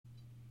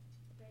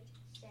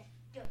Hey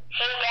Dad,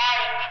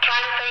 it's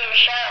time for your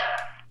show.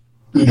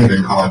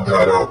 Beginning Hot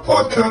Data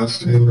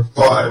podcast in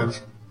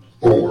 5,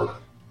 4,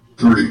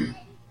 3,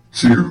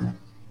 2,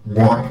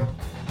 1.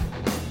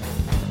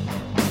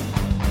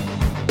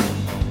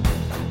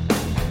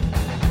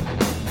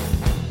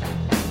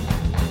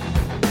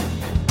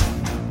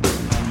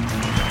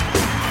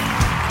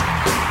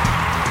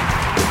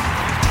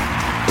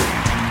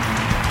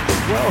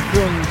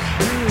 Welcome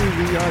to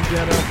the Odd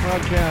Data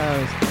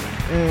podcast.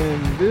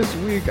 And this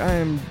week I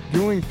am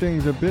doing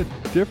things a bit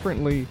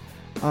differently.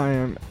 I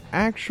am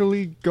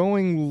actually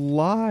going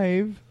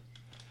live,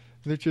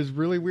 which is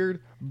really weird,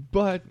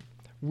 but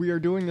we are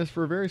doing this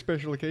for a very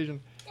special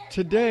occasion.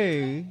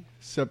 Today,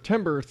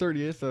 September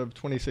 30th of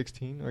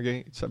 2016,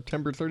 okay,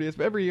 September 30th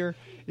of every year,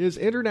 is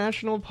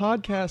International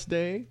Podcast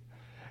Day.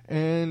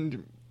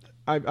 And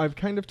I've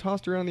kind of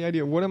tossed around the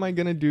idea, what am I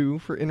going to do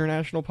for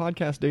International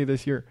Podcast Day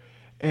this year?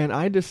 And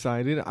I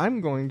decided I'm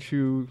going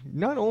to,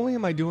 not only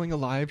am I doing a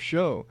live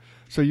show,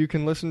 so you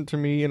can listen to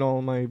me and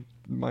all my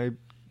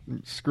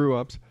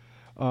screw-ups,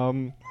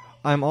 I'm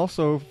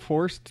also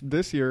forced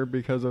this year,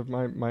 because of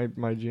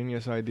my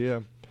genius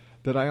idea,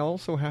 that I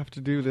also have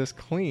to do this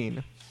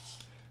clean.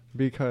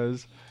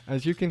 Because,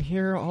 as you can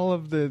hear all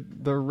of the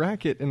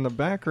racket in the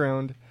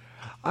background,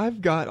 I've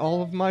got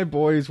all of my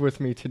boys with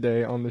me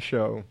today on the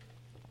show.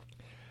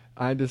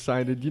 I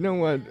decided, you know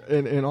what,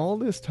 in all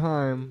this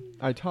time,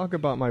 I talk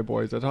about my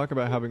boys, I talk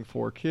about having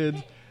 4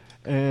 kids,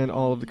 and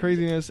all of the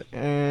craziness,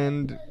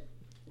 and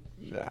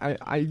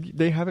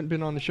they haven't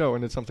been on the show,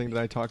 and it's something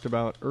that I talked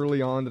about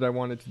early on that I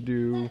wanted to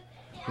do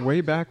way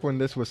back when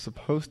this was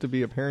supposed to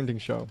be a parenting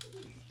show.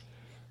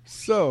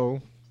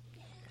 So,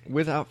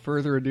 without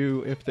further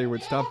ado, if they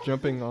would stop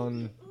jumping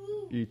on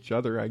each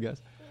other, I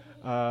guess.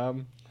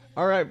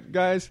 Alright,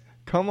 guys,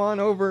 come on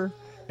over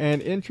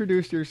and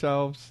introduce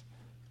yourselves.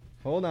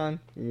 Hold on.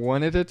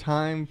 One at a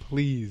time,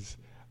 please.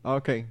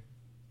 Okay.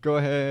 Go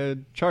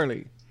ahead.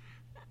 Charlie.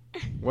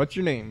 What's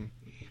your name?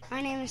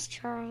 My name is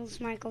Charles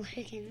Michael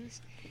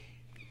Higgins.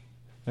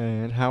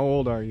 And how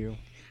old are you?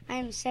 I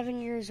am 7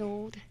 years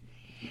old.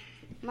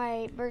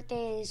 My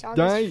birthday is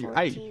August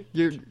 14th.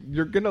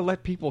 You're going to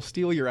let people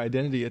steal your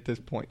identity at this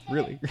point,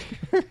 really.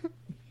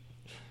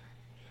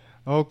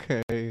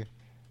 Okay.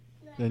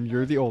 And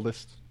you're the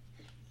oldest.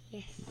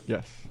 Yes.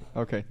 Yes.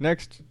 Okay.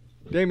 Next,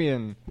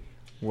 Damien.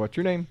 What's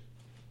your name?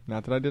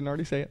 Not that I didn't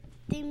already say it.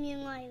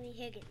 Damien Wiley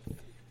Higgins.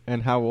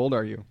 And how old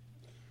are you?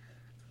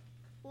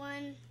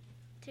 1,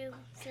 2,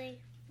 3,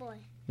 4.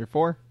 You're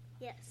 4?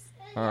 Yes.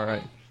 All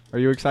right. Are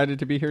you excited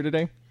to be here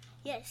today?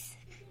 Yes.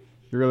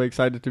 You're really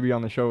excited to be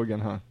on the show again,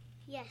 huh?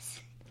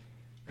 Yes.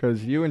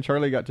 Because you and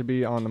Charlie got to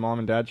be on the Mom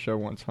and Dad show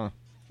once, huh?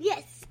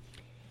 Yes.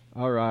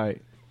 All right.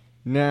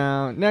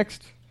 Now,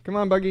 next. Come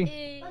on,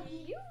 Buggy.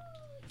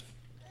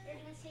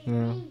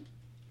 Yeah.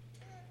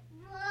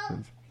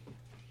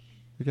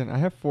 Again, I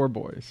have 4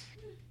 boys.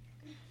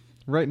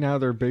 Right now,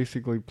 they're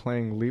basically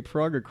playing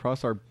leapfrog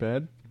across our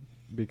bed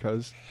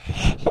because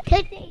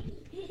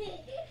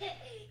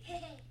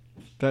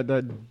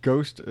that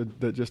ghost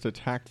that just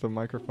attacked the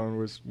microphone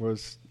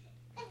was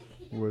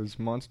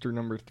monster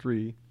number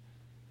 3.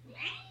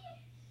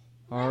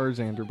 Our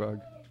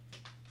Xanderbug.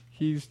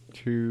 He's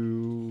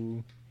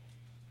 2.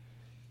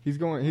 He's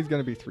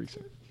gonna be 3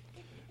 soon.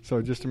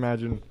 So just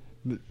imagine.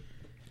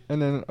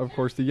 And then, of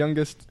course, the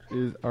youngest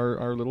is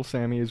our little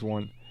Sammy is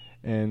 1,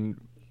 and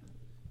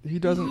he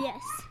doesn't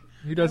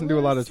do a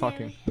lot of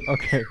talking.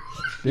 Okay,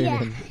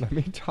 Damien, let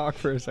me talk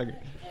for a second.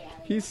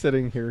 He's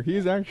sitting here.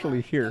 He's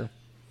actually here.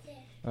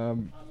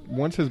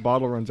 Once his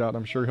bottle runs out,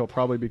 I'm sure he'll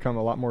probably become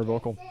a lot more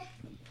vocal.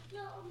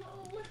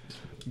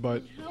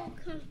 But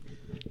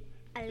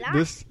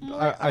this,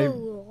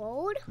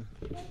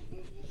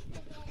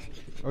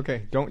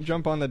 okay, don't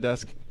jump on the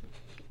desk.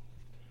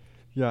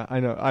 Yeah, I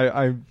know.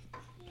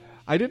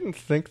 I didn't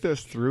think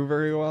this through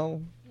very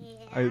well.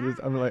 Yeah.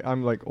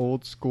 I'm like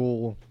old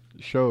school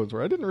shows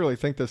where I didn't really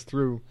think this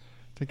through,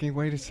 thinking,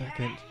 wait a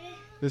second,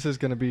 this is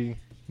gonna be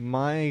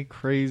my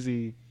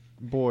crazy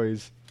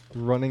boys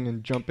running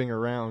and jumping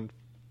around,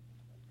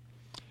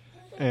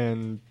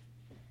 and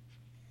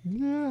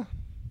yeah,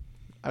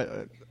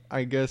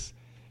 I guess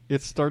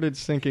it started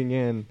sinking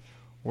in.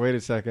 Wait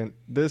a second,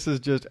 this is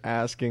just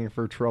asking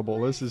for trouble.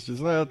 This is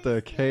just let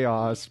the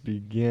chaos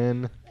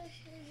begin.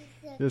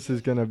 This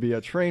is going to be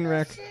a train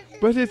wreck,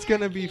 but it's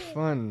going to be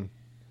fun.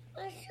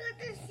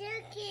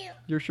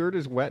 Your shirt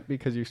is wet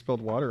because you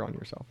spilled water on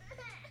yourself.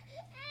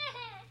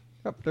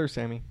 Oh, there's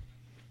Sammy.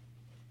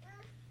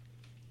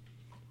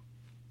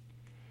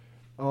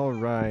 All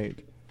right.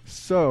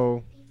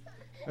 So,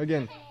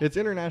 again, it's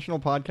International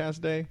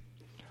Podcast Day,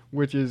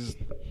 which is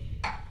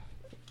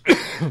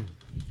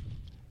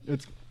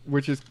it's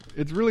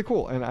really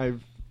cool,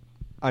 and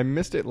I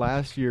missed it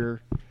last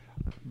year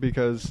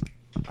because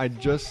I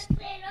just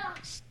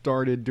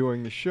started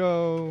doing the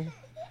show,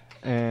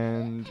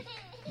 and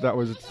that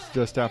was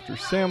just after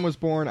Sam was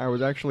born. I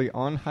was actually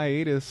on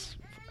hiatus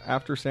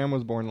after Sam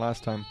was born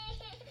last time,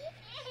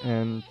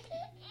 and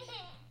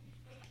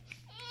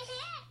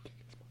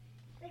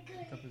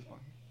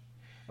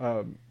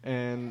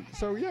And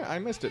so yeah, I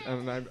missed it,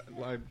 and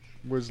I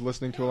was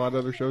listening to a lot of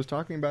other shows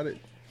talking about it,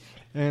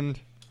 and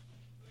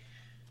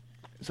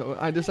so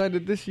I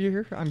decided this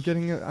year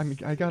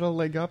I got a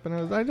leg up, and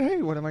I was like,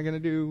 hey, what am I gonna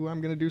do?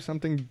 I'm gonna do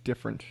something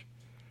different,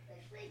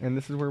 and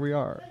this is where we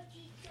are,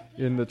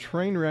 in the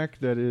train wreck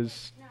that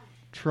is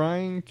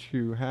trying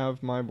to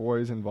have my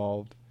boys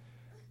involved.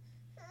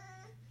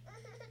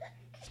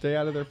 Stay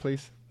out of there,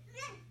 please.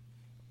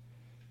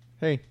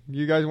 Hey,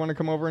 you guys want to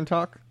come over and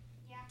talk?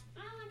 Yeah.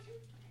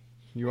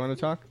 You want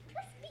to talk?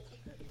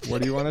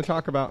 What do you want to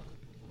talk about?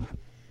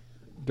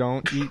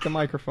 Don't eat the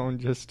microphone,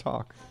 just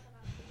talk.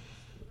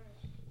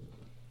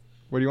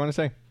 What do you want to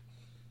say?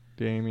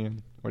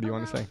 Damien, what do you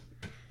want to say?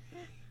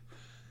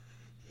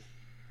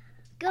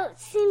 Goat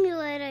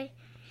Simulator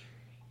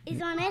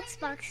is on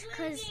Xbox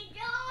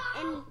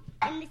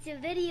and it's a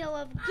video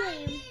of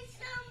a game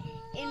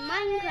in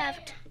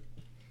Minecraft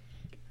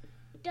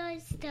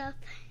does stuff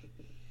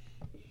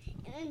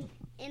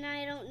and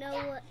I don't know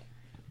what.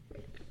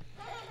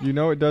 You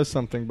know it does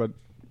something, but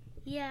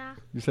Yeah.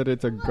 you said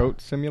it's a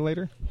goat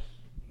simulator,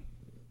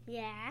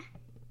 Yeah.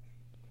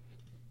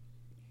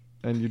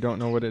 and you don't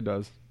know what it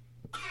does.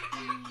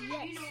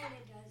 Yes.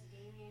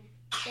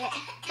 It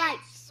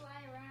fights. Fly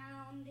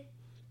around.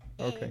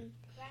 Okay.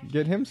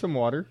 Get him some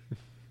water.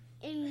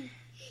 And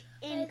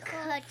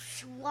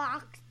cuts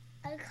walks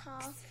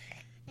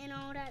and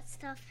all that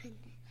stuff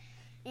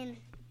in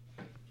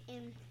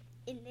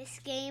this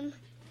game.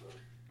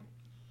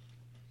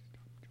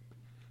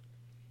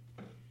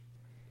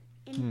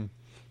 In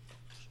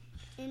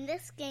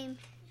this game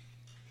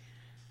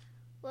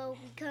will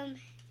become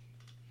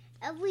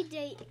every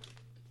day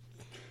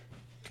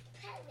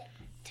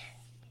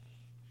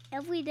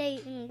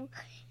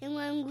and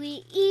when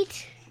we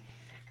eat,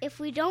 if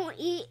we don't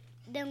eat,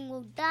 then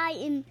we'll die,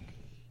 and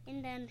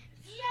then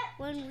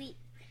when we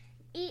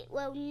eat,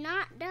 we'll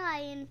not die,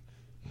 and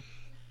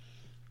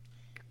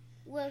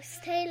we'll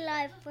stay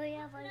alive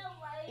forever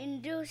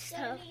and do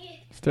stuff.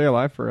 Stay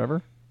alive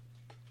forever.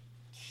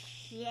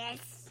 Yes.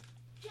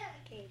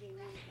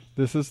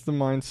 This is the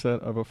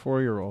mindset of a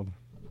 4-year-old.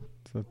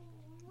 So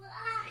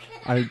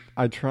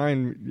I try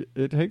and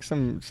it takes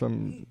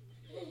some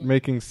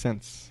making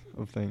sense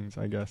of things,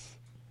 I guess.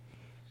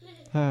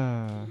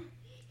 My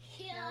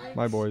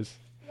boys.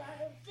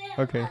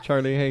 Okay,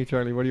 Charlie. Hey,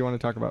 Charlie. What do you want to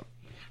talk about?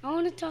 I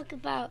want to talk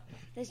about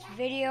this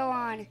video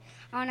on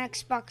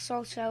Xbox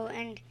also,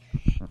 and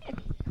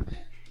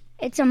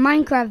it's a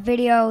Minecraft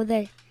video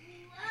that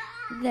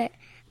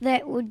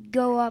would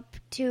go up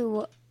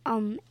to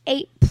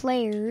 8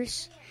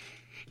 players,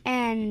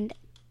 and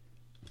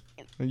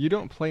You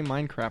don't play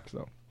Minecraft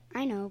though.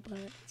 I know, but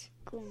it's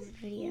a cool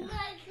video.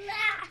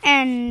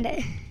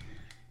 And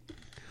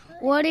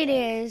what it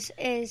is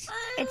it's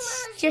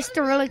just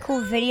a really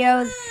cool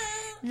video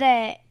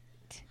that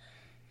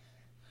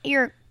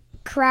you're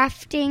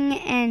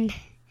crafting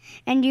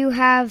and you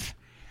have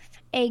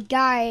a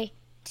guy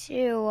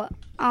to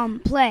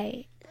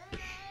play.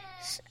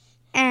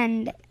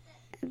 And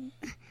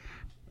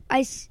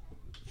I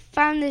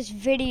found this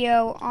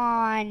video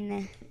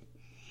on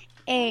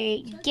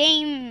a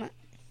game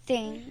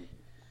thing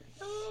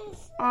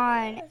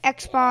on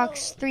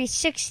Xbox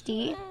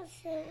 360,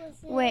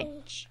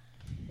 which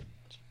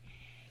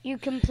you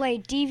can play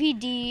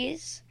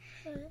DVDs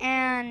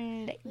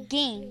and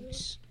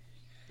games.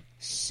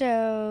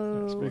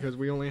 So It's because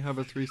we only have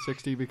a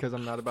 360 because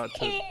I'm not about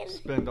to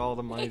spend all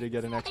the money to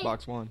get an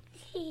Xbox One.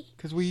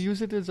 Because we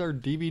use it as our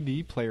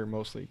DVD player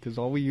mostly. Because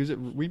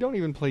we don't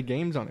even play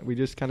games on it. We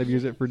just kind of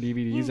use it for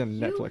DVDs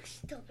and Netflix.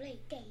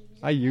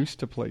 I used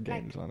to play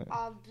games on it.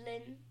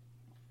 Oblin.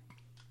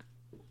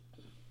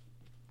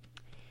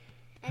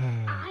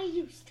 And I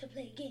used to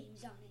play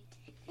games on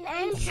it.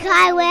 And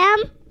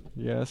Skyrim.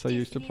 Yes, I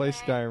used to play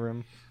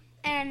Skyrim.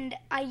 And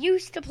I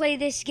used to play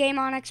this game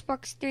on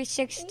Xbox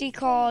 360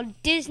 called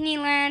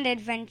Disneyland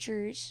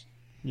Adventures.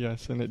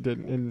 Yes, and it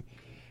didn't. And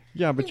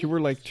yeah, but you were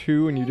like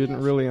 2 and you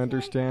didn't really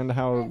understand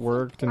how it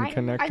worked, and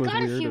Connect was I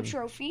got weird. a few and-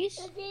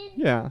 trophies.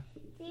 yeah,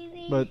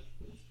 but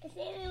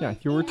yeah,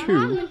 you were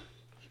 2.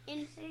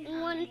 And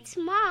once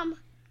Mom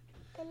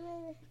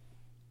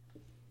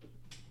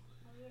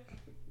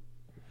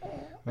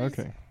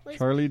Okay,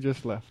 Charlie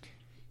just left.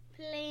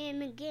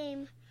 playing a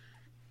game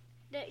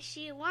that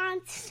she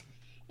wants,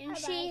 and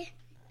she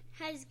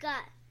has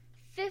got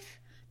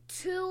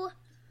 2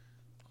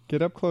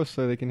 Get up close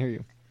so they can hear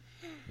you.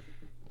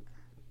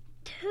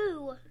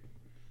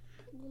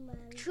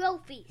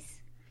 trophies,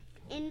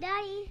 and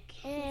I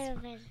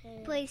can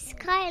play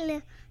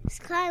Skyrim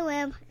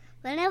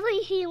whenever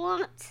he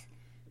wants.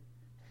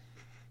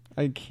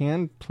 I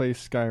can play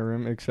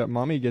Skyrim, except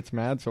Mommy gets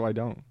mad, so I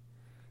don't.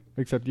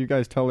 Except you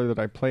guys tell her that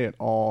I play it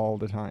all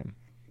the time.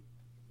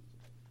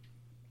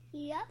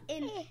 Yep.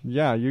 And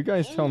Yeah, you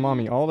guys tell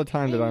Mommy all the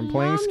time that I'm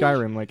playing Mommy,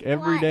 Skyrim, like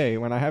every what? day,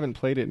 when I haven't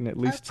played it in at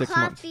least 6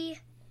 months. coffee.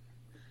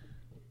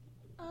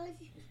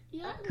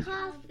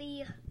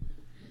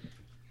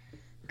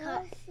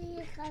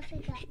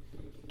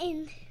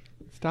 And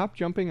Stop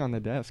jumping on the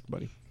desk,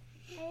 buddy.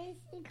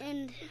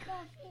 and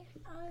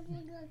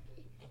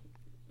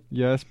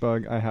Yes,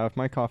 Bug, I have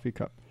my coffee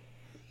cup.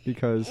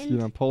 Because,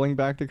 pulling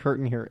back the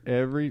curtain here,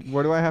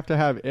 what do I have to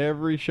have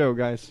every show,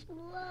 guys?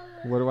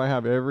 What do I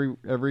have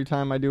every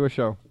time I do a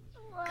show?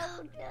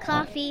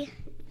 Coffee.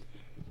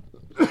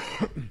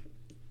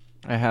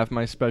 I have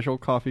my special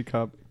coffee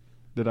cup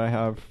that I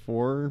have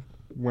for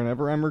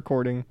whenever I'm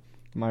recording,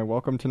 my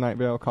Welcome to Night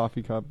Vale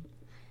coffee cup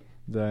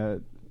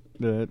that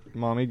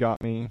Mommy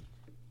got me.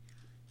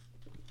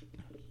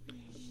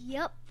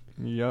 Yep.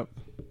 Yep.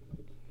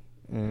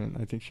 And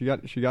I think she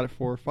got it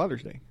for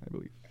Father's Day, I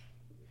believe.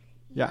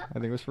 Yeah, I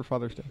think it was for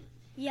Father's Day.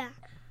 Yeah.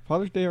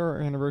 Father's Day or our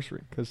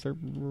anniversary, because they're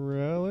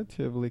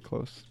relatively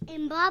close.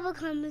 And Baba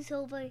comes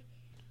over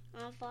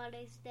on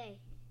Father's Day.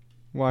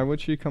 Why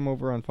would she come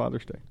over on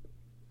Father's Day?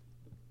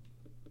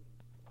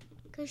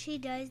 Because she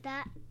does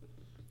that.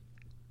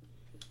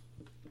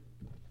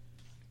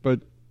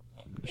 But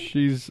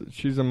she's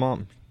a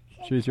mom.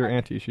 She's your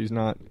auntie. She's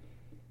not.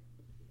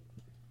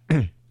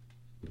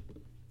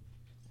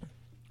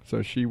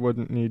 So she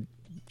wouldn't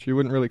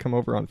really come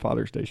over on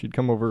Father's Day. She'd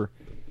come over.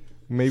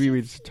 Maybe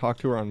we'd talk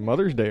to her on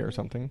Mother's Day or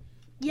something.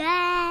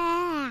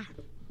 Yeah.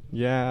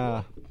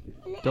 Yeah.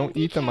 Don't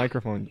eat the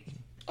microphone.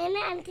 And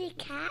Auntie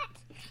Cat.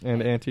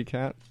 And Auntie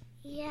Cat.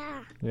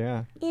 Yeah.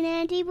 Yeah. And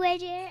Auntie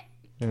Bridget.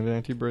 And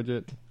Auntie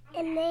Bridget.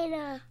 And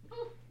Nana.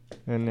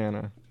 And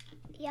Nana.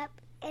 Yep.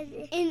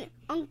 And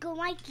Uncle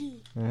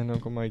Mikey. And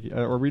Uncle Mikey.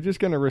 Are we just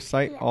going to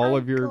recite all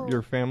of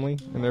your family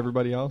and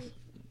everybody else?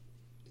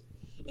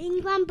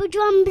 And Grandpa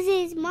Drums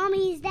is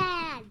Mommy's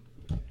dad.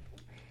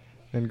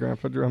 And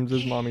Grandpa Drums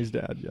is Mommy's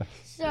dad, yes.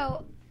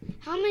 So,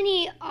 how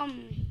many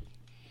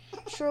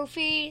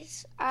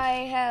trophies I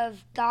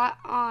have got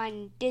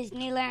on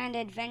Disneyland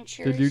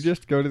Adventures? Did you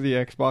just go to the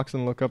Xbox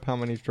and look up how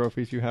many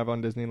trophies you have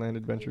on Disneyland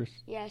Adventures?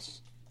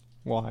 Yes.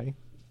 Why?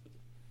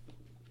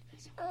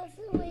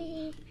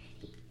 Okay.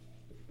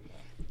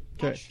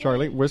 Okay,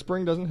 Charlie,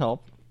 whispering doesn't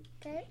help.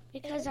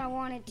 Because I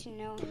wanted to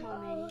know how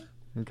many.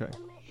 Okay.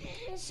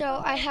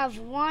 So, I have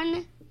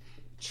one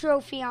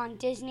trophy on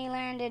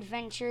Disneyland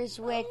Adventures,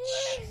 which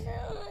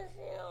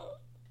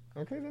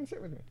Okay, then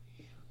sit with me.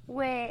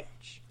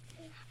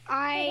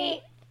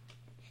 I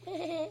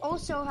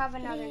also have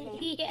another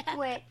game,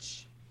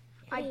 which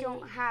I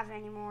don't have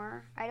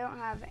anymore. I don't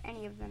have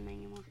any of them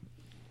anymore.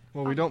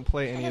 Well, we don't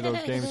play any of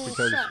those games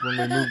because when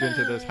we moved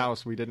into this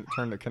house, we didn't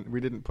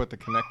put the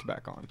Kinect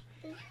back on.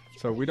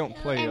 So we don't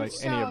play And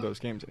any of those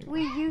games anymore.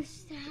 We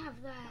used to have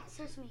that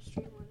Sesame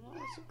Street one. What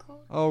was it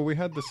called? Oh, we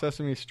had the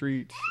Sesame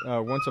Street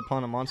Once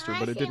Upon a Monster,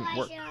 but it didn't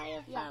work.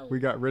 We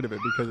got rid of it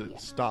because it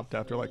stopped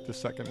after like the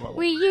second level.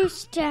 We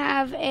used to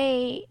have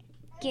a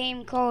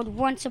game called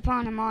Once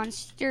Upon a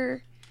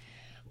Monster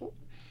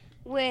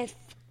with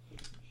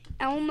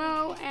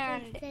Elmo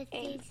and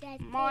a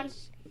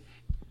monster,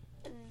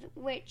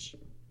 which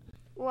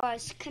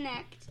was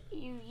Connect.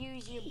 You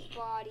use your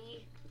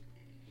body.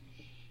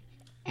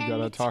 You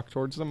gotta talk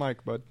towards the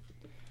mic, bud.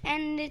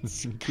 And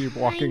it's Keep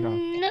walking on.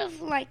 kind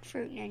of like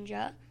Fruit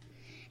Ninja.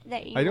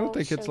 I don't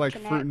think it's like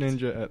Connect. Fruit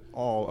Ninja at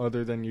all,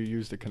 other than you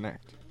use the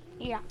Kinect.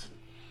 Yeah.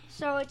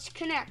 So it's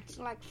Connect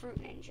like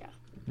Fruit Ninja.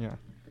 Yeah.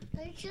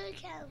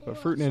 But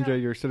Fruit Ninja,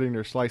 you're sitting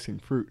there slicing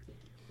fruit.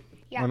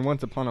 Yeah. On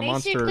Once Upon a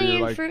Monster, Basically, you're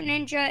in like... Fruit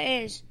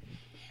Ninja is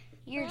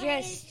you're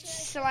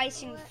just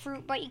slicing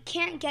fruit, but you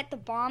can't get the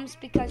bombs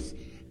because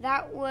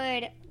that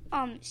would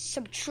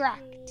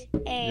subtract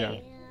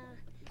a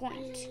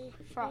point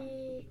from.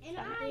 And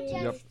I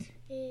just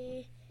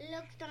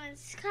looked on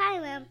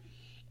Skyrim,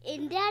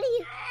 and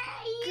Daddy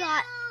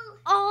got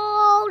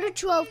all the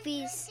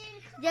trophies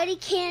that he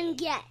can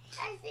get.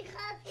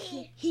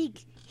 He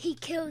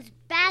kills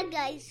bad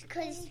guys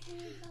because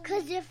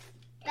if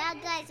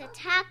bad guys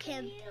attack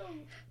him,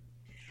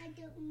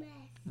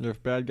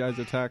 If bad guys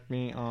attack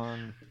me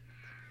on...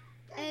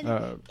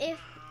 and if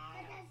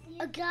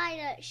a guy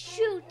that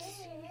shoots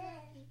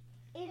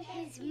in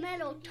his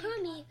metal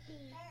tummy,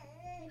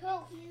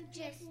 he'll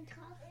just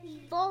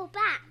fall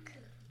back.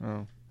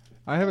 Oh.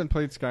 I haven't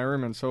played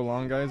Skyrim in so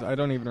long, guys. I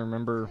don't even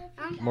remember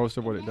most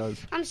of what it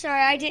does. I'm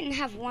sorry, I didn't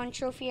have one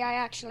trophy. I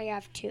actually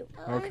have two.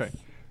 Okay.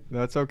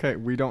 That's okay.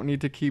 We don't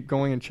need to keep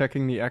going and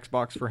checking the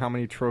Xbox for how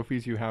many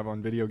trophies you have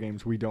on video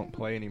games we don't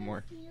play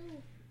anymore.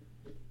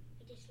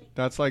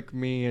 That's like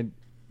me and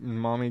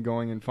Mommy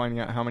going and finding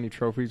out how many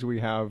trophies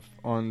we have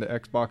on the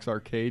Xbox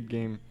arcade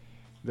game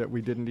that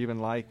we didn't even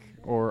like,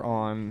 or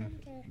on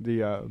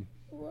the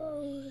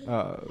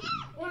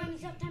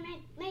Worms Ultimate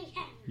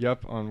Mayhem.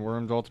 Yep, on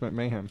Worms Ultimate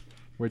Mayhem,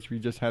 which we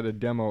just had a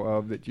demo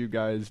of that you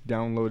guys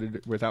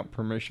downloaded without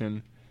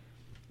permission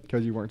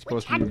because you weren't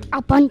supposed to. Had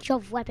a bunch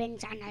of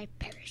weapons and a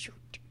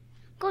parachute.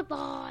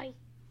 Goodbye.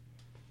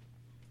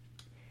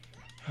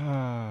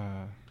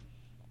 Goodbye.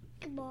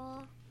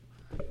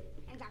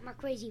 And I'm a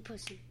crazy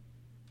person.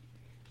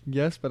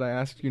 Yes, but I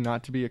asked you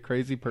not to be a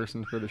crazy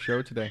person for the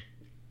show today.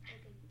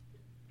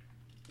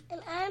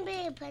 And I'm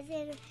being a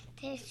person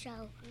to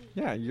show.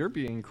 Yeah, you're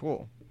being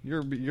cool.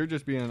 You're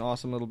just being an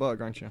awesome little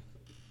bug, aren't you?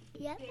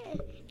 Yep.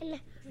 And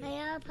I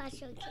have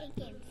partial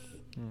chickens.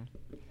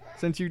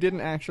 Since you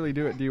didn't actually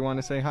do it, do you want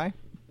to say hi?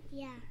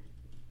 Yeah.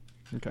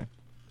 Okay.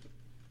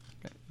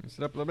 Okay.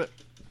 Sit up a little bit.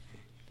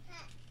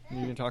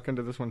 You can talk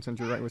into this one since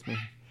you're right with me.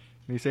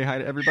 Can you say hi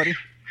to everybody?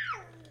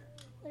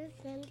 Where's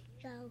Sammy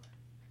go?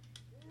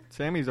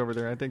 Sammy's over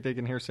there. I think they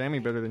can hear Sammy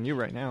better than you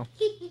right now.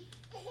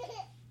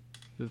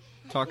 Just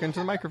talk into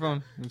the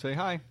microphone and say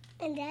hi.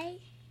 And I?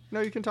 No,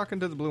 you can talk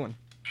into the blue one.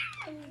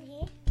 And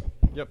here?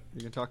 Yep,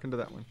 you can talk into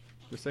that one.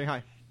 Just say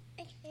hi.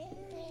 And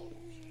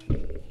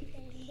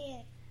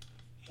here.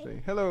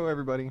 Say hello,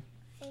 everybody.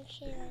 And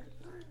here.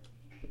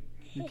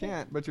 You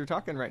can't, but you're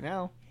talking right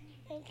now.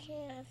 I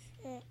can't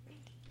sit.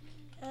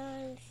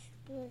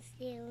 With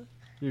you.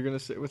 You're going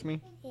to sit with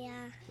me?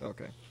 Yeah.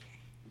 Okay.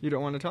 You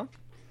don't want to talk?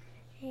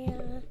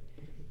 Yeah.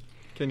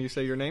 Can you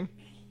say your name?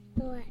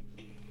 What?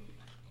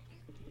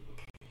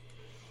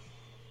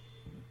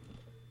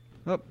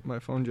 Oh, my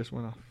phone just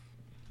went off.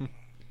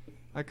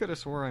 I could have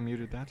swore I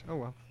muted that. Oh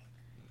well.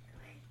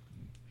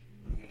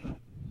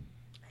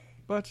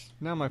 But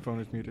now my phone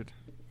is muted.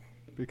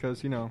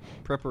 Because,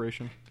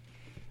 preparation.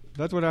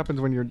 That's what happens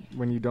when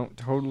you don't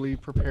totally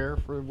prepare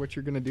for what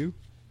you're going to do.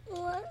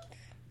 What?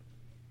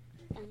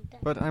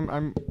 But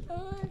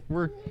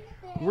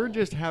we're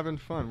just having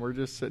fun. We're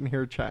just sitting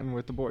here chatting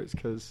with the boys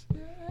because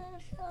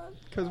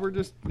we're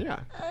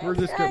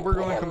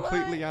going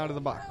completely out of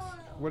the box.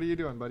 What are you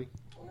doing, buddy?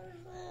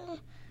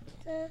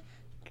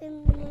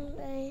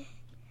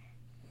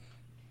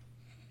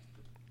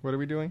 What are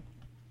we doing?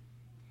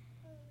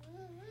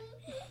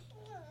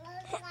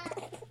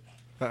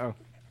 Uh-oh.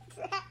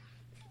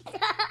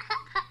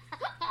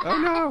 Oh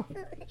no!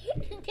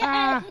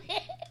 Ah!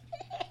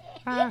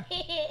 Ah.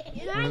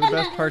 One of the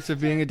best parts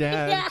of being a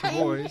dad to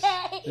boys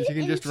is you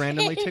can just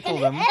randomly tickle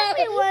them.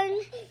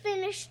 Everyone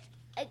finished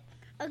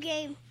a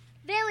game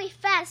very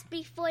fast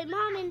before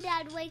Mom and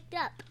Dad waked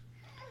up.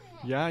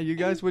 Yeah, you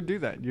guys would do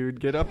that.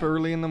 You'd get up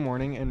early in the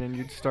morning and then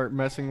you'd start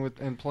messing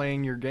with and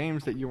playing your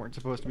games that you weren't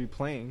supposed to be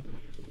playing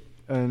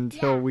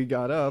until we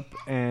got up,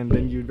 and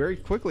then you'd very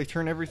quickly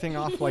turn everything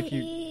off like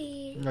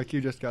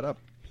you just got up.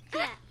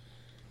 Yeah.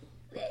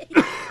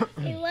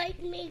 And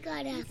like me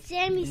got up.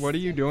 Sammy. What are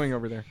you doing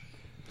over there?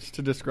 Just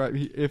to describe,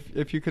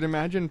 if you could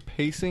imagine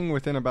pacing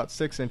within about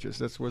 6 inches,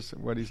 that's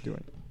what he's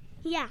doing.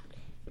 Yeah.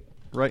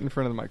 Right in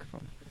front of the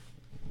microphone.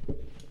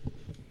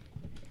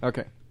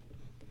 Okay.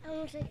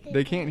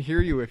 They can't hear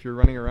you if you're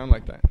running around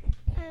like that.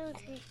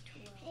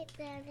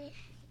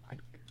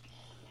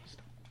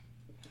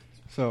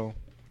 So,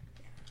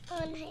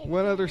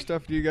 what other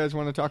stuff do you guys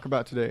want to talk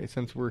about today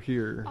since we're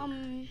here?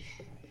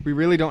 We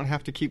really don't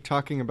have to keep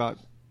talking about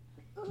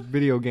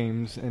video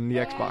games and the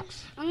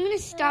Xbox. I'm going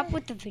to stop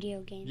with the video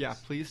games. Yeah,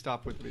 please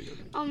stop with video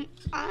games.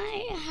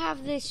 I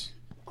have this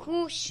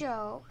cool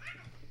show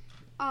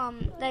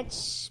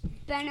that's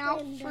been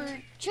out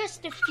for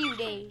just a few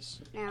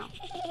days now.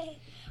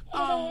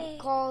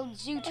 Called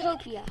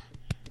Zootopia.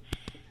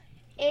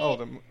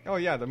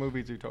 The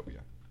movie Zootopia.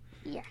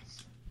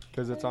 Yes.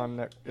 Because it's on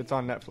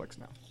Netflix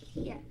now.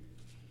 Yeah.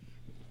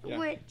 Yeah.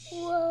 Which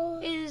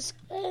is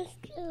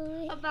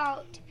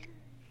about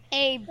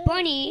a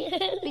bunny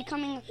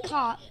becoming a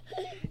cop.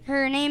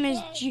 Her name is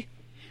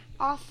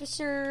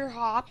Officer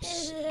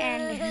Hops,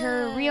 and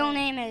her real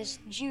name is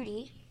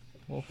Judy.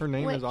 Well, her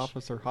name is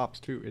Officer Hops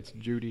too. It's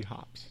Judy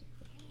Hops.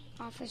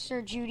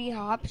 Officer Judy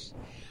Hops,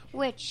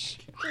 which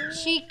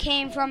she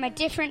came from a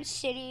different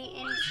city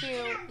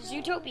into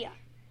Zootopia.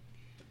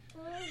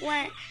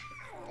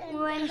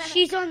 When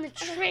she's on the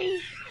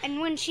train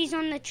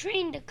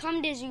to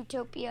come to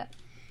Zootopia,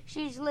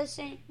 she's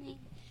listening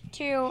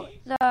to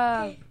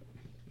the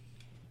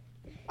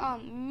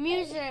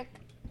music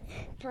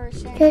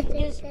person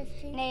just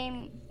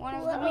name one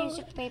of the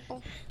music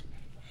people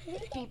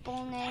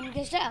named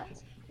Gazelle.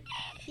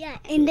 Yeah,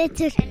 and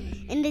it's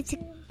a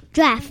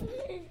giraffe.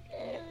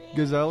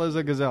 Gazelle is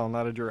a gazelle,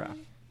 not a giraffe.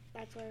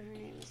 That's why her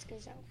name is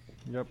Gazelle.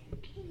 Yep.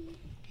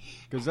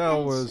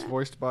 Gazelle was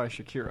voiced by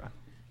Shakira.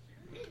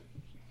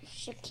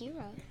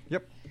 Shakira?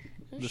 Yep.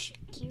 Who's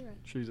Shakira?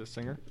 She's a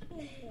singer.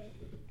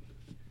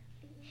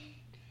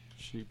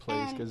 She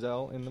plays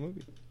Gazelle in the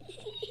movie.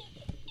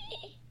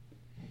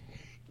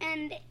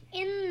 And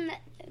in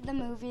the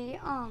movie,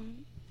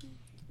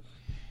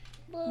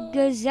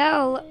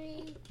 Gazelle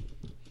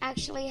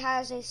actually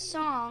has a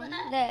song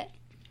that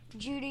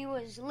Judy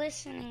was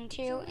listening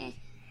to,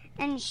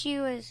 and she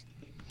was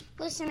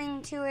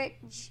listening to it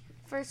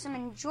for some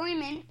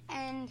enjoyment,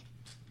 and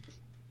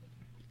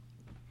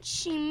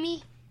she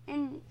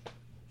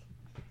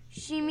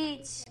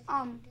meets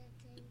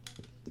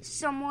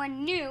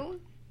someone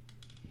new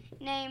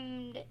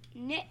named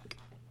Nick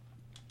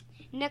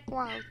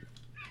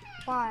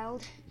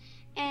Wilde,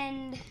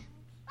 and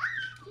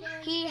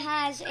he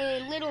has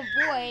a little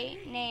boy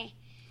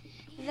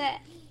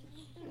that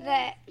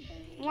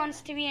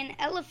wants to be an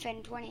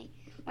elephant when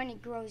he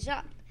grows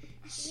up.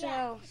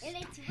 So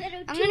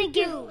I'm gonna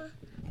give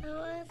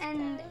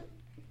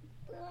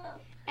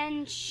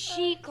and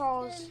she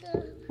calls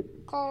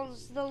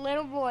the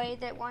little boy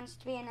that wants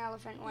to be an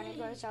elephant when he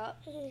grows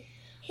up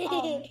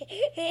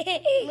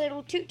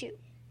Little Tutu,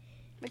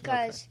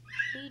 because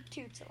he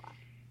toots a lot.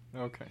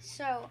 Okay.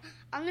 So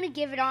I'm gonna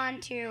give it on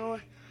to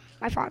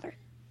my father.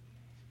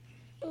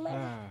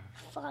 Ah.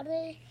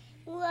 Father,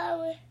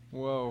 whoa.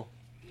 Whoa.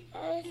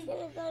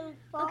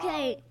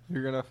 Okay,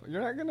 You're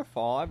not gonna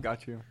fall. I've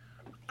got you.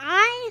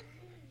 I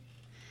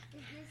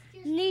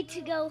need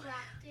to go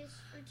Practice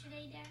for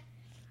today, Dad?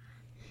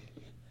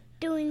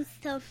 doing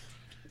stuff.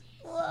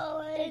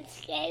 Whoa,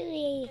 it's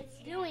scary.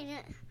 Doing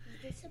it.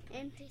 Is this a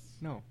practice?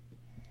 No.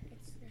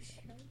 It's the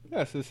show.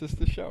 Yes, this is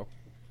the show.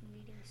 Can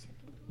we do a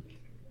second one?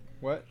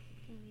 What?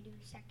 Can we do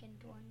a second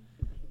one?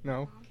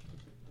 No.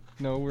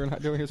 No, we're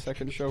not doing a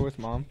second show with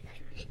Mom.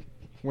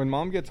 When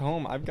Mom gets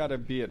home, I've got to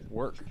be at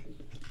work.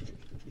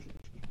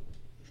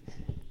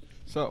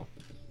 So,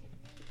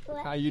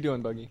 how you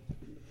doing, Buggy?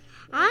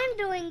 I'm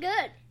doing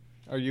good.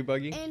 Are you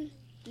Buggy? And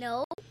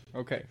no.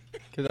 Okay,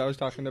 because I was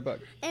talking to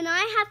Bug. And I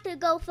have to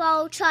go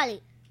follow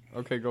Charlie.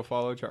 Okay, go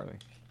follow Charlie.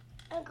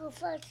 I'll go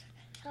first.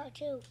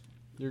 Too.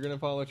 You're going to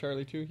follow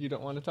Charlie too? You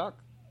don't want to talk?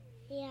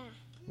 Yeah.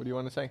 What do you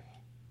want to say?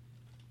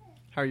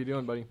 How are you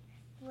doing, buddy?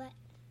 What?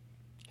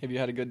 Have you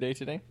had a good day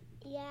today?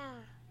 Yeah.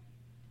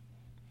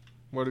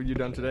 What have you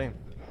done today?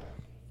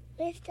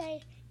 This time,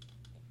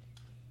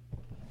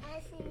 I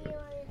see you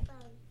on the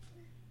phone.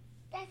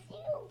 That's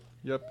you.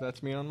 Yep,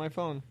 that's me on my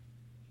phone.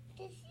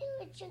 That's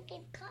you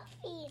drinking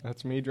coffee.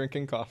 That's me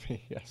drinking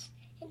coffee, yes.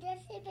 And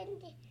that's even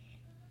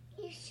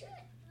your shirt.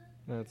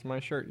 That's my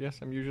shirt, yes.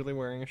 I'm usually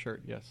wearing a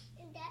shirt, yes.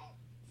 And that's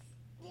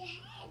your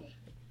head.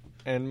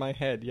 And my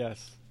head,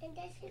 yes. And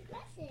that's your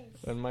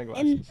glasses. And my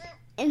glasses.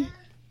 And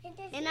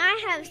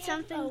I have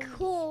something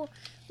cool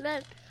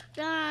that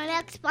on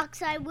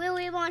Xbox I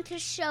really want to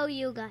show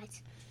you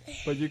guys.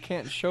 But you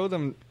can't show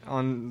them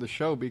on the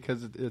show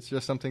because it's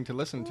just something to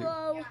listen to.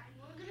 Whoa. We're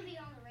gonna be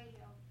on the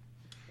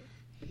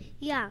radio.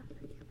 Yeah,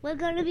 we're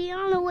gonna be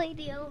on the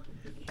radio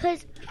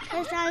because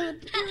I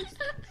do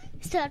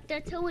stuff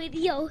that's a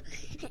radio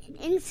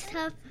and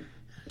stuff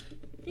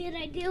that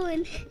I do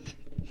and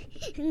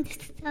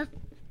stuff.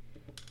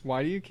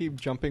 Why do you keep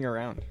jumping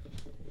around?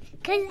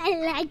 Because I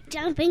like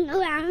jumping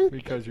around.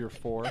 Because you're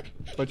 4.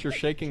 But you're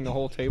shaking the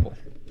whole table.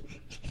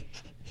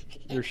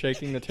 You're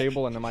shaking the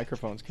table and the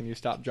microphones. Can you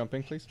stop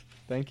jumping, please?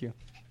 Thank you.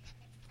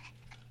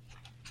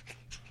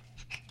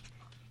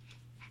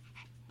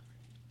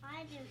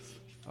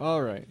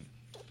 All right.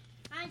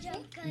 I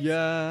jump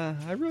Yeah,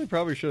 I really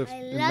probably should have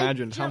I like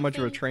imagined how much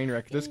of a jumping train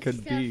wreck this and could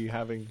stuff. be,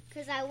 having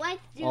because I like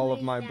doing all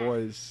of my that.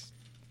 boys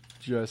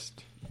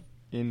just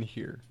in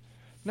here.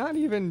 Not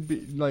even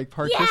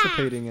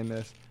participating in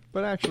this,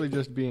 but actually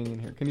just being in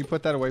here. Can you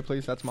put that away,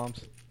 please? That's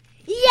Mom's.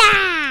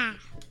 Yeah!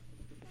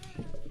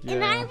 Yeah.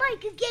 And I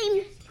like a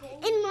game.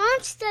 And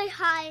Monster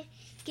High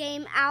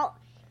game out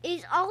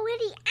is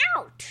already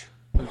out.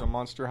 There's a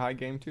Monster High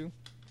game too?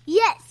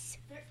 Yes.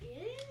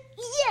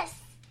 Yes.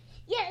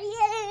 Yeah.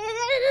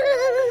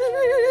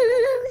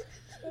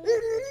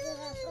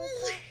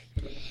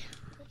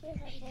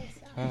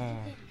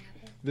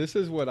 This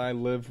is what I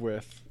live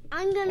with.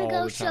 I'm gonna All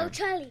go the show time.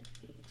 Charlie.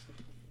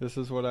 This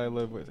is what I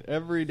live with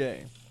every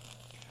day.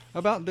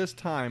 About this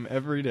time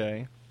every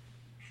day,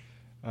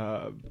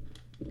 because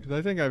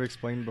I think I've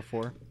explained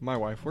before, my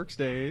wife works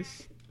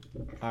days,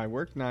 I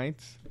work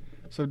nights.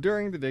 So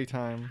during the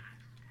daytime,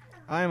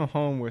 I'm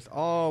home with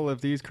all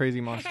of these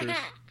crazy monsters.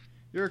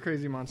 You're a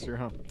crazy monster,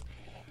 huh?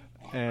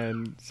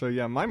 And so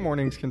yeah, my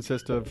mornings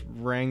consist of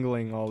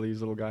wrangling all these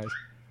little guys.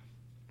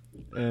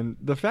 And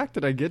the fact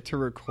that I get to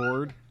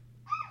record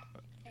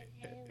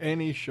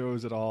any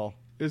shows at all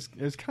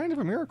is kind of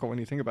a miracle when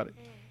you think about it.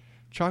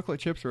 Chocolate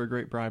chips are a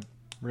great bribe,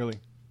 really.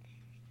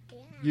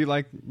 You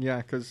like, yeah,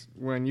 because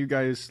when you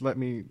guys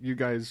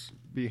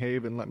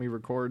behave and let me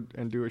record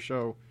and do a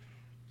show,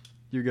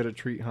 you get a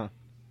treat, huh?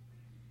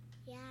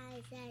 Yeah,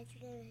 that's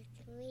good.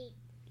 Sweet.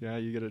 Yeah,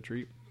 you get a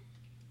treat.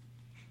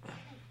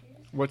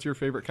 What's your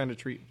favorite kind of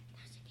treat?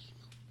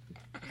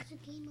 It's a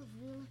game of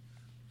Wheel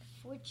of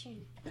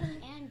Fortune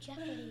and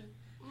Jeopardy.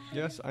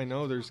 Yes, I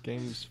know there's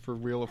games for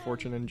Wheel of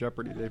Fortune and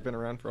Jeopardy. They've been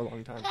around for a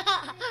long time.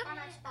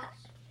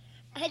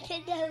 I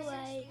did that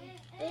way.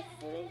 Where's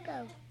the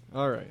window?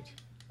 All right.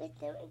 Where's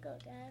the window,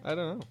 Dad? I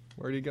don't know.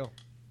 Where'd he go?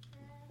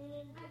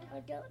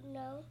 I don't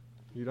know.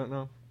 You don't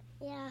know?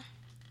 Yeah.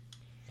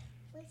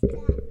 What's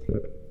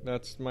that?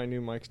 That's my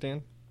new mic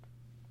stand.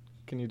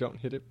 Can you don't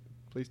hit it?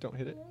 Please don't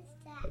hit it.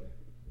 What's that?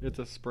 It's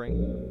a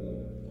spring.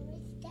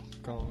 What's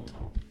that? Gone.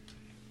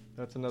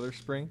 That's another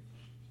spring.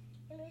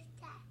 What's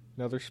that?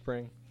 Another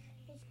spring.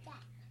 What's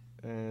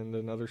that? And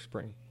another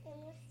spring.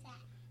 What's that?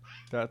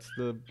 That's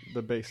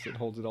the base that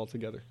holds it all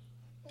together.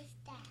 What's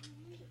that?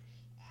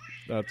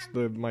 That's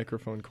the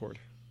microphone cord.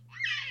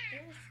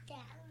 What's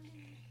that?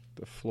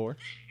 The floor.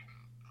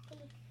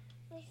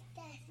 What's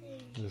that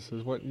thing? This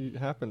is what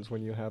happens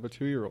when you have a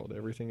 2-year-old.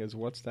 Everything is,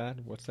 what's that?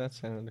 What's that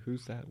sound?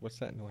 Who's that? What's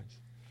that noise?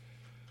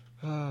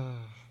 I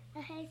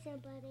heard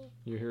somebody.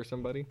 You hear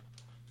somebody?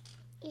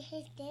 It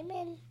hit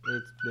Damon.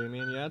 It's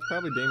Damien. Yeah, it's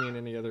probably Damien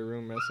in the other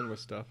room messing with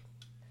stuff.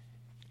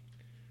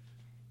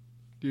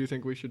 Do you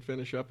think we should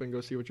finish up and go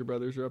see what your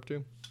brothers are up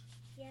to?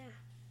 Yeah.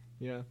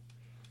 Yeah.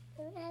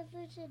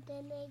 Whatever to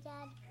Damon,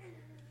 Dad.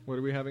 What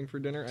are we having for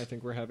dinner? I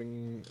think we're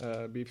having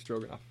beef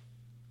stroganoff.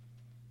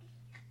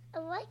 I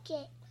like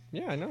it.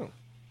 Yeah, I know.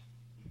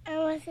 I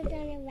want to sit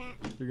on your lap.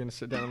 You're going to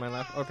sit down on my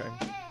lap? Okay.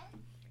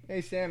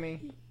 Hey,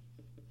 Sammy.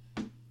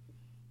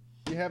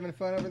 You having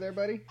fun over there,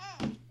 buddy?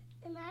 Am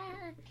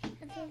I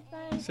having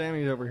fun?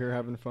 Sammy's over here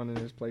having fun in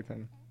his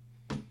playpen.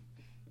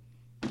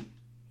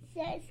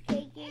 Says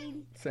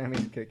kicking.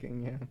 Sammy's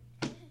kicking, yeah.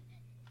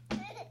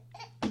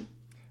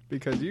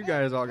 Because you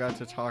guys all got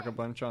to talk a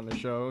bunch on the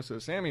show, so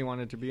Sammy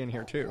wanted to be in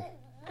here too.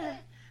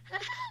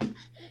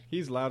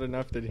 He's loud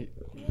enough that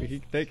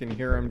they can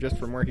hear him just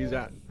from where he's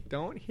at.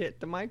 Don't hit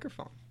the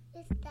microphone.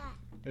 What's that?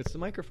 It's the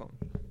microphone.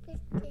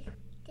 What's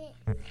this?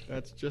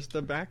 That's just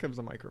the back of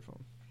the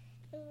microphone.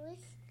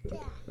 What's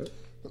that? What's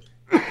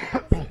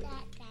that,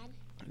 Dad?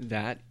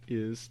 That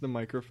is the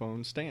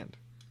microphone stand.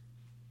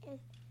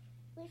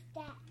 What's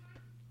that?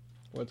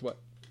 What's what?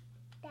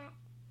 That.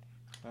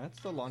 That's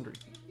the laundry.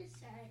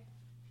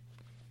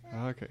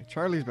 Okay,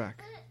 Charlie's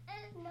back.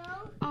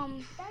 No.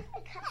 That's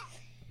the cup.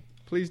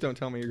 Please don't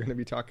tell me you're going to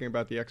be talking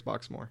about the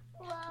Xbox more.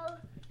 Whoa.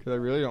 Because I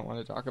really don't want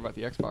to talk about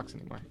the Xbox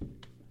anymore.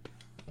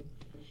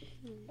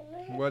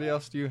 What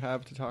else do you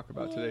have to talk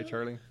about today,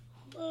 Charlie?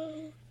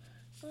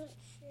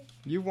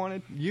 You've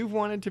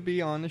wanted to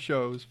be on the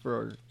shows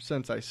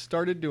since I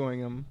started doing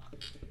them,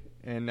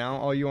 and now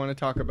all you want to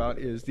talk about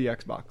is the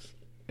Xbox,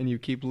 and you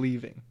keep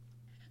leaving.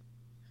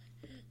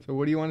 So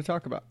what do you want to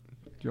talk about?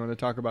 Do you want to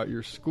talk about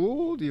your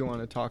school? Do you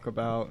want to talk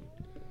about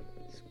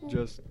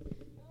just...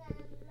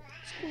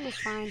 School is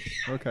fine.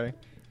 Okay.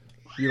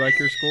 You like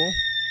your school?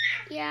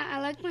 Yeah, I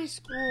like my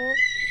school.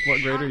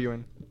 What grade are you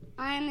in?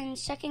 I'm in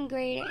 2nd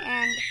grade,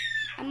 and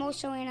I'm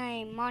also in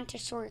a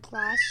Montessori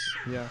class.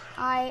 Yeah.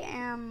 I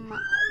am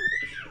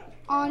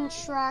on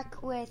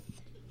track with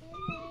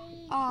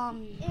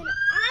And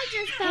I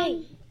just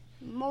found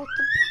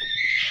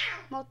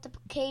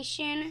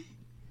multiplication,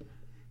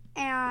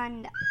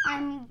 and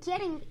I'm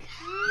getting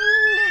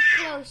kind of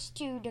close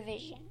to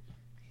division.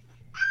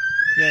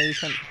 Yeah, you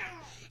can.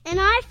 And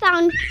I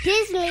found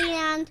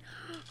Disneyland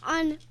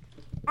on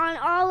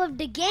all of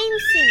the game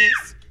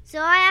scenes. So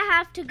I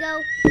have to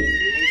go and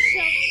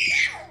show.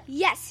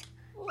 Yes.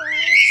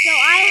 So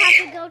I have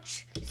to go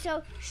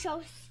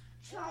show.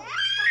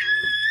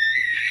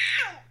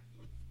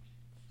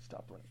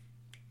 Stop running.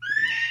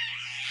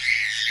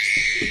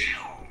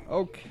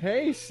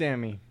 Okay,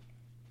 Sammy.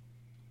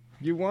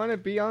 You want to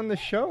be on the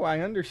show, I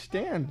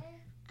understand.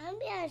 I'm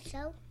on a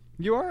show.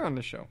 You are on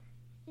the show.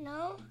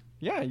 No.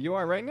 Yeah, you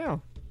are right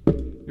now.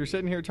 You're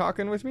sitting here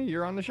talking with me,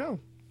 you're on the show.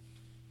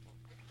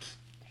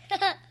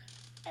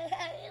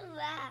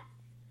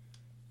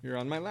 You're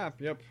on my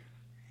lap, yep.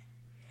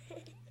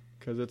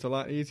 Because it's a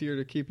lot easier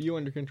to keep you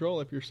under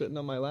control if you're sitting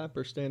on my lap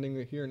or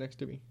standing here next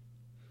to me.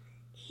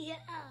 Yeah.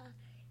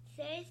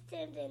 Say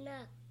standing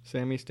up.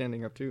 Sammy's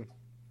standing up too.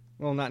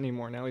 Well, not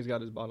anymore. Now he's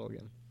got his bottle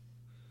again.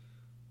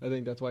 I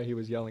think that's why he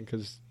was yelling,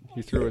 because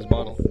he threw his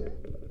bottle.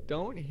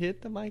 Don't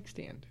hit the mic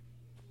stand.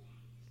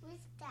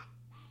 What's that?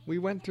 We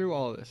went through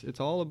all this. It's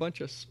all a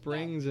bunch of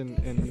springs and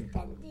Standing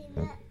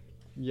up.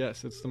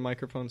 yes, it's the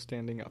microphone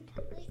standing up.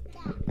 What's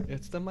that?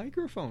 It's the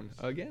microphone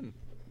again.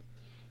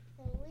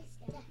 What's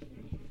that?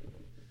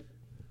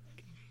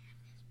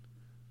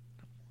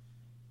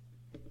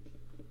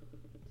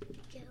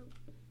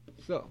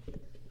 So,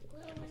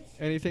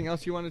 anything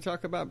else you want to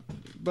talk about,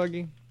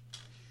 Buggy?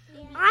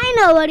 I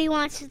know what he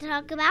wants to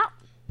talk about.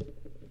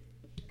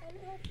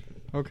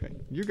 Okay,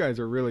 you guys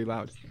are really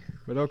loud,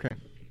 but okay.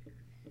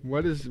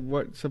 What does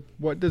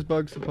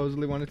Bug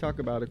supposedly want to talk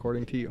about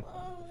according to you?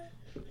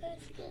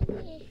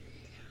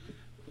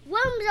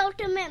 Worms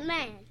Ultimate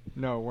Man.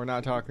 No, we're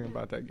not talking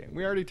about that game.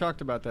 We already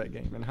talked about that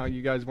game and how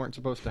you guys weren't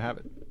supposed to have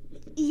it.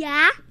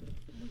 Yeah?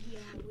 Yeah,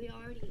 we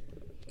already.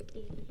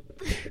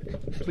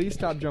 Please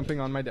stop jumping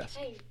on my desk.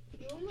 Hey,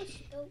 you almost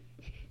spilled.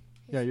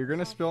 Yeah, you're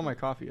gonna spill my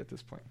coffee at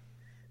this point.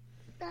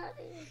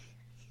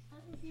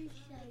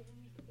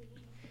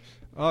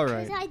 All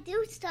right. Because I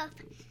do stuff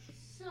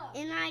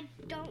and I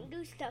don't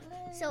do stuff.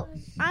 So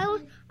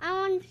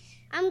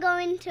I'm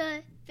going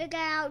to figure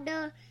out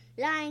the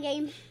line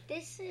game.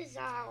 This is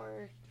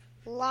our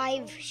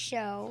live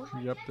show.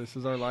 Yep, this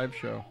is our live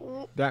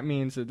show. That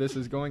means that this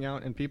is going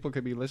out and people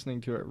could be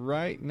listening to it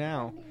right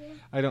now.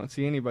 I don't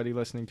see anybody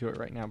listening to it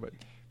right now, but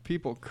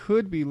people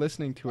could be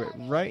listening to it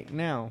right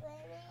now.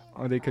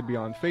 Or they could be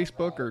on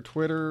Facebook or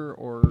Twitter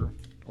or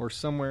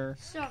somewhere.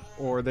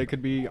 Or they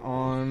could be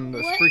on the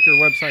Spreaker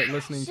website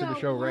listening to the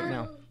show right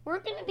now. We're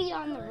going to be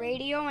on the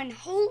radio, and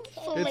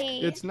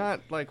hopefully... It's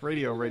not like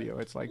radio.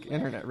 It's like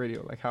internet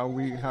radio, like how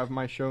we have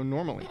my show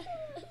normally.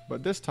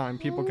 But this time,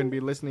 people can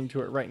be listening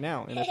to it right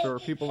now. And if there were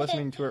people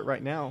listening to it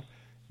right now,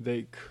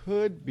 they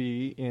could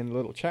be in a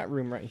little chat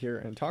room right here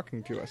and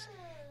talking to us.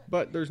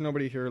 But there's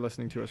nobody here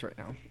listening to us right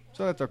now.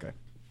 So that's okay.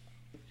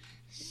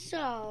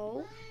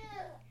 So,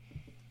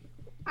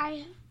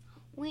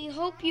 we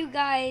hope you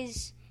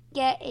guys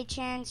get a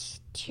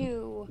chance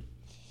to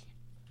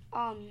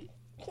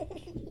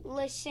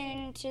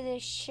listen to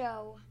this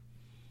show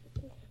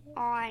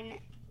on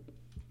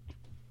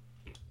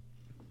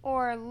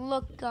or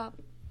look up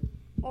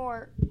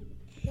or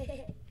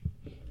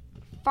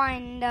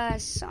find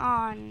us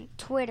on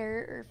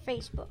Twitter or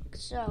Facebook.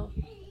 So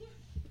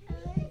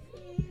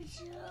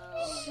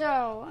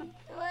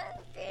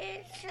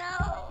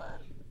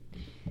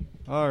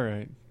All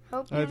right.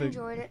 hope you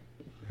enjoyed it.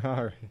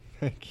 All right.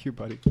 Thank you,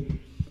 buddy.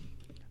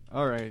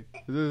 All right.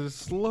 This is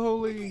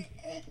slowly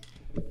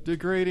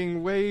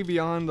degrading way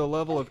beyond the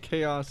level of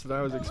chaos that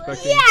I was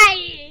expecting.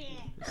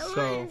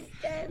 So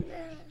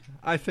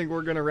I think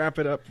we're going to wrap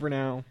it up for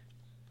now.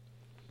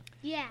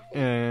 Yeah.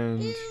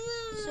 And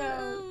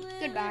So,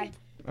 goodbye.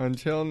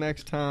 until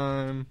next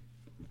time,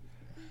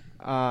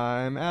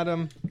 I'm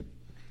Adam.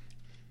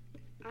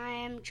 I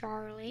am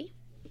Charlie.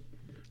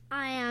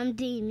 I am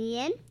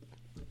Damien.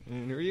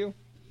 And who are you?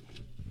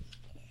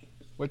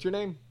 What's your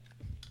name?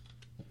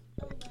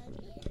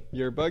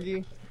 You're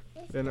Buggy.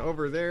 And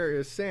over there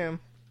is Sam.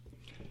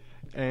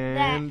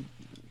 And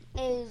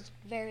Is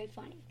very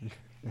funny.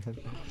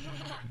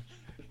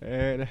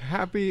 and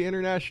happy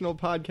International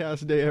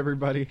Podcast Day,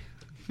 everybody.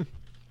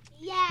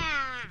 Yeah.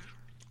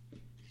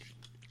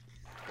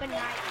 Good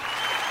night.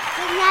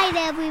 Good night,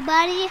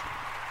 everybody.